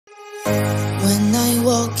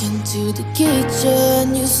walk into the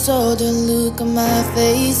kitchen, you saw the look on my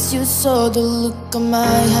face, you saw the look on my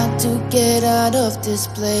heart to get out of this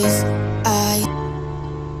place.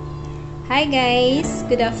 Hi guys,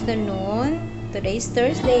 good afternoon. Today's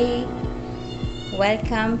Thursday.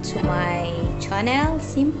 Welcome to my channel,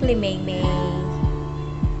 Simply May May.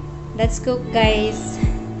 Let's cook guys,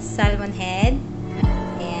 salmon head,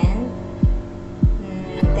 and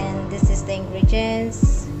then this is the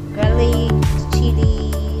ingredients: garlic,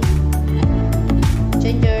 chili,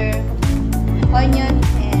 ginger, onion,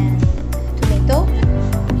 and tomato.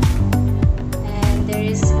 And there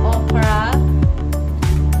is okra,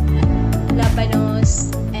 labanos,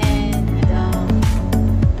 and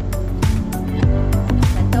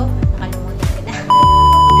ito, nakalimutan ko na.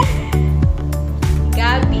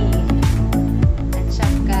 Gabi, at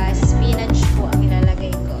saka spinach po ang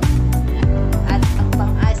ilalagay ko. At ang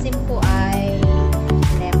pang-asim po ay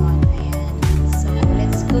lemon. Ayan. So,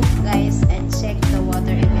 let's cook guys and check the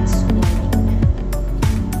water if it's boiling na.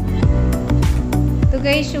 Ito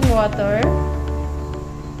guys yung water.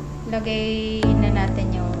 Lagay na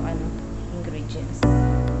natin yung ingredients.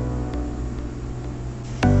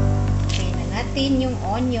 Lagay na natin yung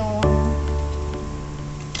onion.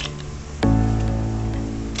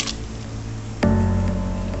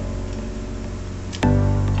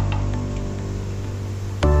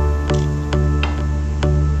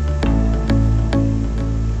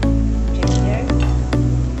 Ginger.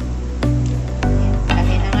 Ayan.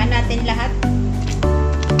 Lagay na nga natin lahat.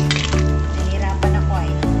 Nahihirapan ako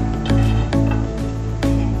eh.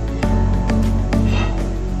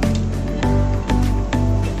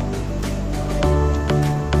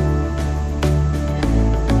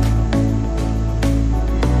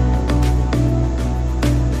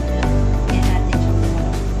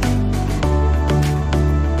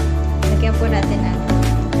 Po natin ang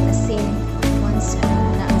asin, 1 spoon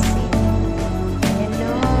na asin. Ayan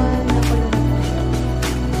doon, nakulo na po siya.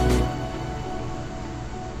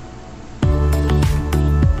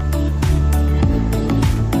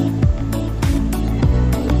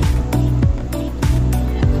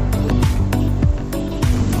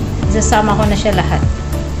 Sasama ko na siya lahat.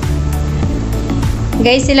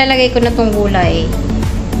 Guys, ilalagay ko na tong gulay.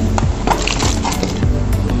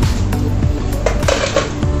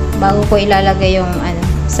 Bago ko ilalagay yung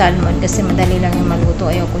salmon kasi madali lang yung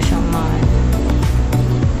maluto. Ayoko siyang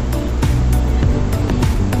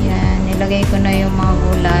yan, nilagay ko na yung mga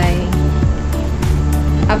gulay.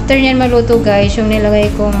 After nyan maluto guys, yung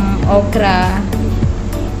nilagay kong okra,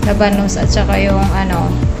 labanos, at saka yung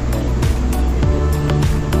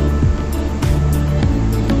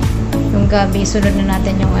yung gabi, sunod na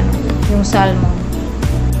natin yung yung salmon.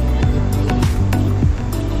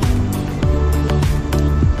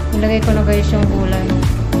 Ilagay ko na guys yung gulay.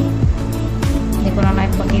 Hindi ko na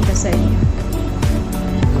naipakita sa inyo.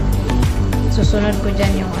 Susunod ko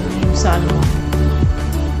dyan yung yung salmon.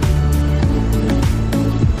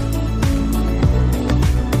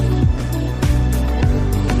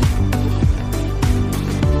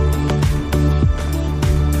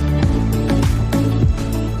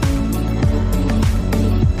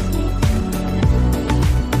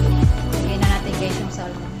 Lagay na natin guys yung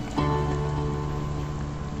salmon.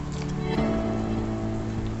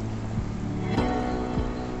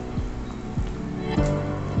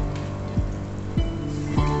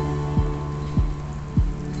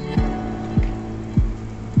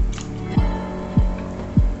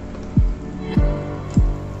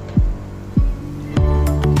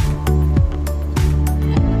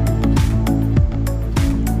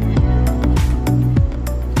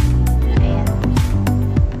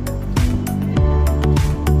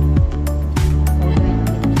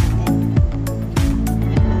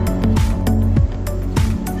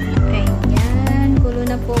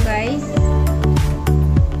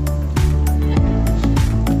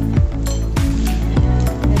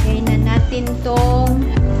 Tong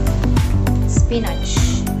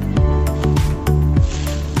spinach.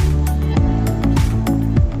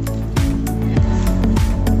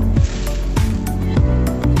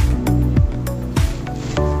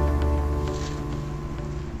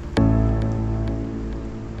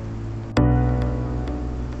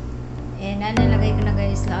 Nalagay ko na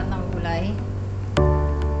guys lahat ng gulay.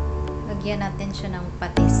 Lagyan natin siya ng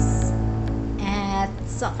patis at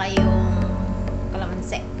saka yung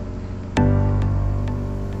kalamansi.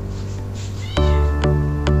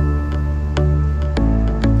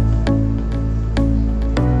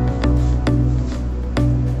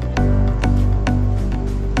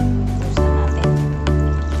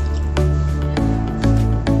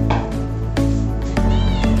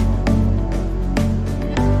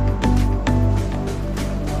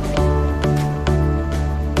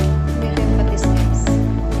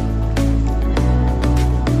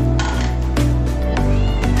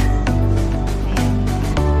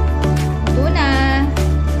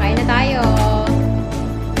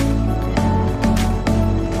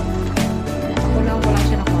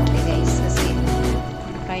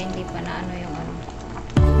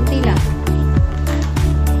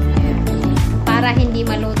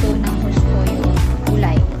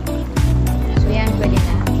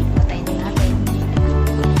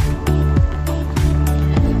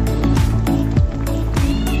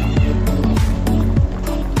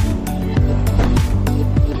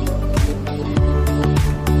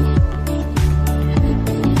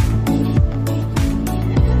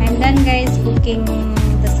 cooking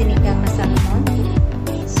the sinigang na salmon.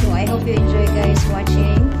 So I hope you enjoy guys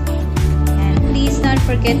watching. And please don't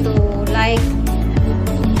forget to like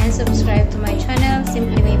and subscribe to my channel,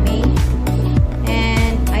 Simply Mimi.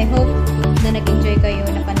 And I hope na nag-enjoy kayo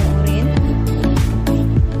na panoorin.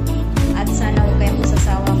 At sana huwag kayong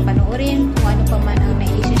sasawang panoorin kung ano pa man ang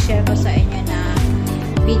na-i-share ko sa inyo na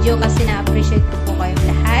video kasi na-appreciate ko po kayong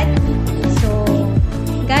lahat. So,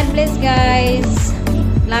 God bless guys.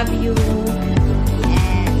 Love you.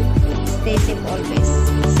 And stay safe always.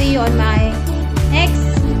 See you on my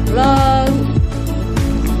next vlog.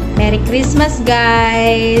 Merry Christmas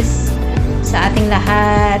guys sa ating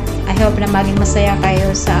lahat. I hope na maging masaya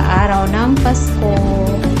kayo sa araw ng Pasko.